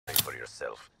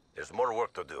yourself. There's more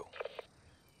work to do.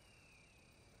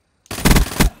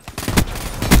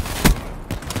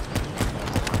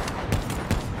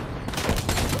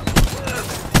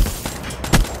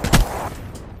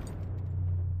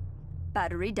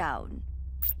 Battery down.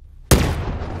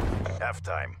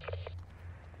 Halftime.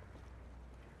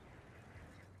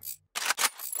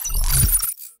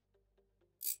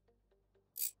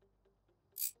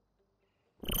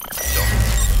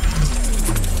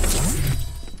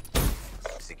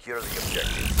 Secure the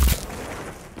objectives.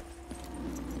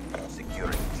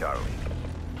 Securing Charlie.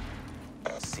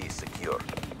 C secure.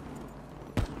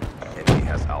 Enemy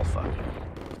has Alpha.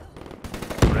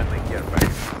 Friendly care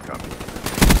package incoming.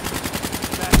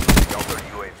 Counter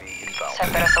UAV inbound.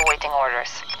 Cerberus awaiting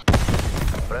orders.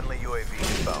 Friendly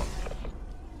UAV inbound.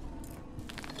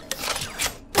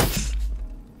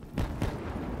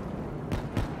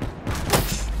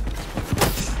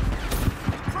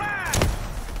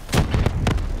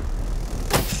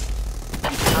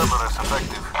 Cerberus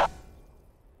effective.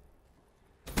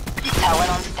 Talon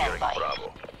on Securing standby.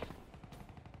 Bravo.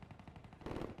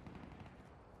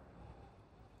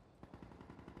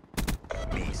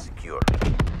 B secure.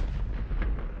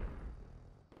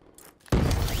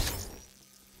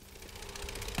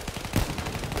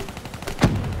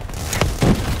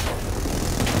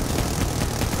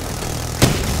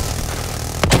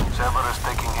 Cerberus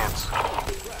taking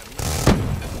hits.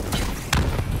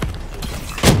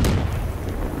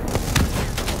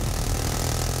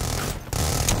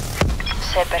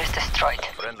 Cerberus destroyed.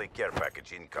 Friendly care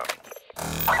package incoming.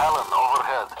 Allen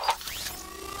overhead.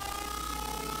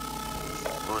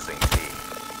 Losing B.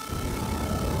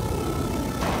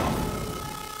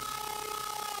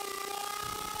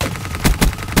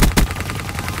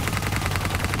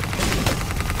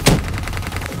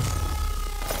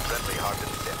 Friendly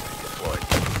hardened sentry deployed.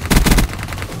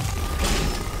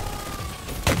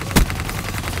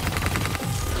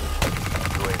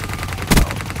 UAV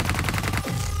inbound.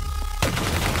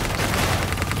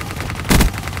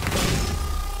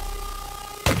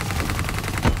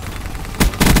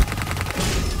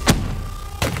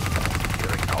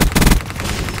 Securing Alpha.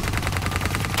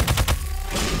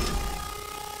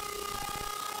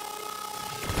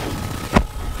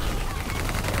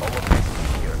 All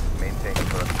locations here. Maintain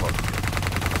current posture.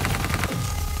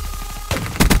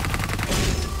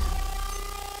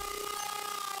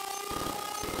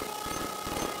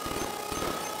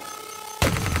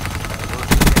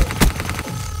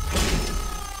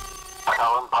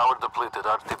 Allen power depleted.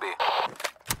 RTB.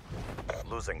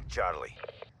 Losing Charlie.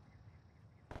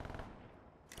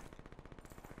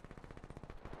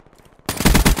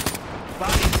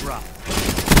 Body drop.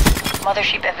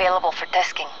 Mothership available for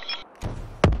tasking.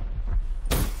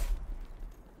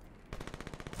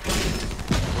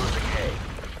 Losing A.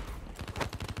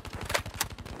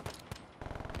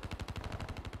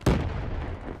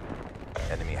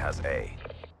 Enemy has A.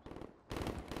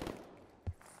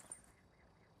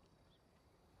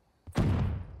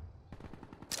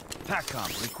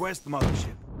 TACOM, request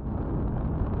mothership.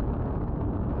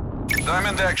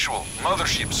 Diamond Actual,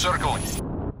 Mothership circling.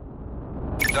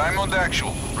 Diamond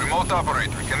Actual, remote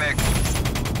operator connect.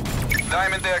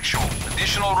 Diamond Actual,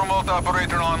 additional remote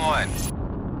operator online.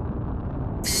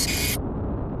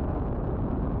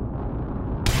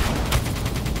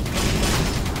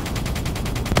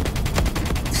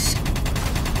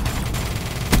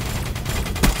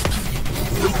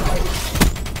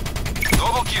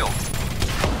 Double kill.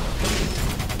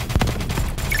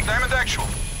 Diamond Actual,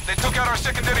 they took out our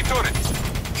secondary turret.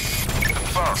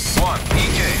 Confirm. 1,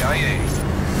 EKIA.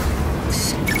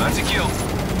 That's a kill.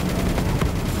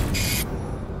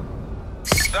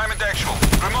 Diamond Actual,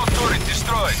 remote turret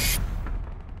destroyed.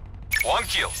 1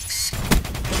 kill.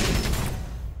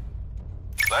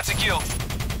 That's a kill.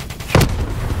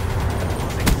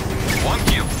 1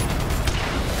 kill.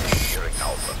 Securing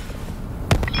Alpha.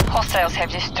 Hostiles have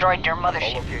destroyed their All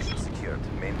mothership. locations secured.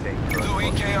 Maintain 2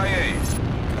 current posture.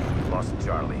 EKIA. Lost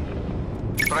Charlie.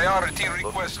 Priority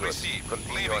request good. received.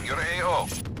 Continue Leaving on. your AO.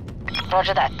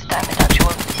 Roger that. Diamond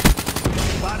Actual.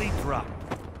 Body drop.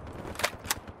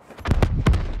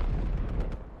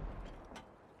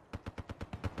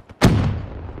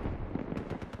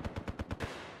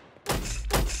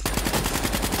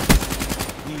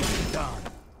 He's done.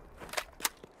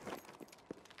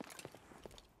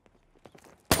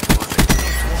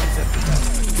 One's at the back.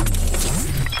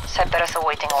 Cerberus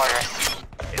awaiting orders.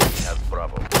 Enemy has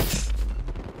Bravo.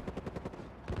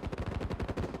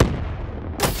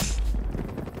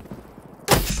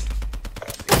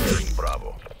 Securing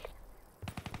Bravo.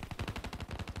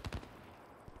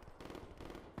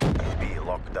 B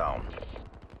locked down.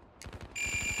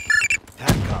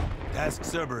 TACCOM, task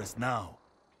Cerberus now.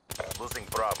 Losing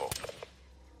Bravo.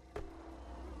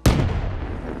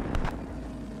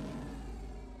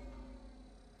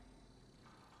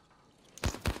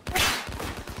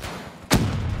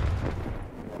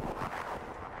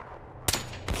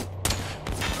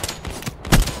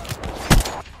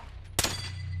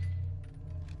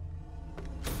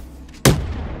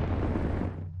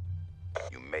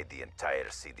 You made the entire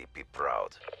CDP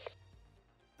proud.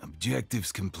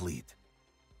 Objectives complete.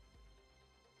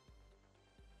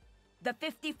 The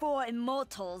 54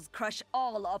 Immortals crush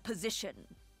all opposition.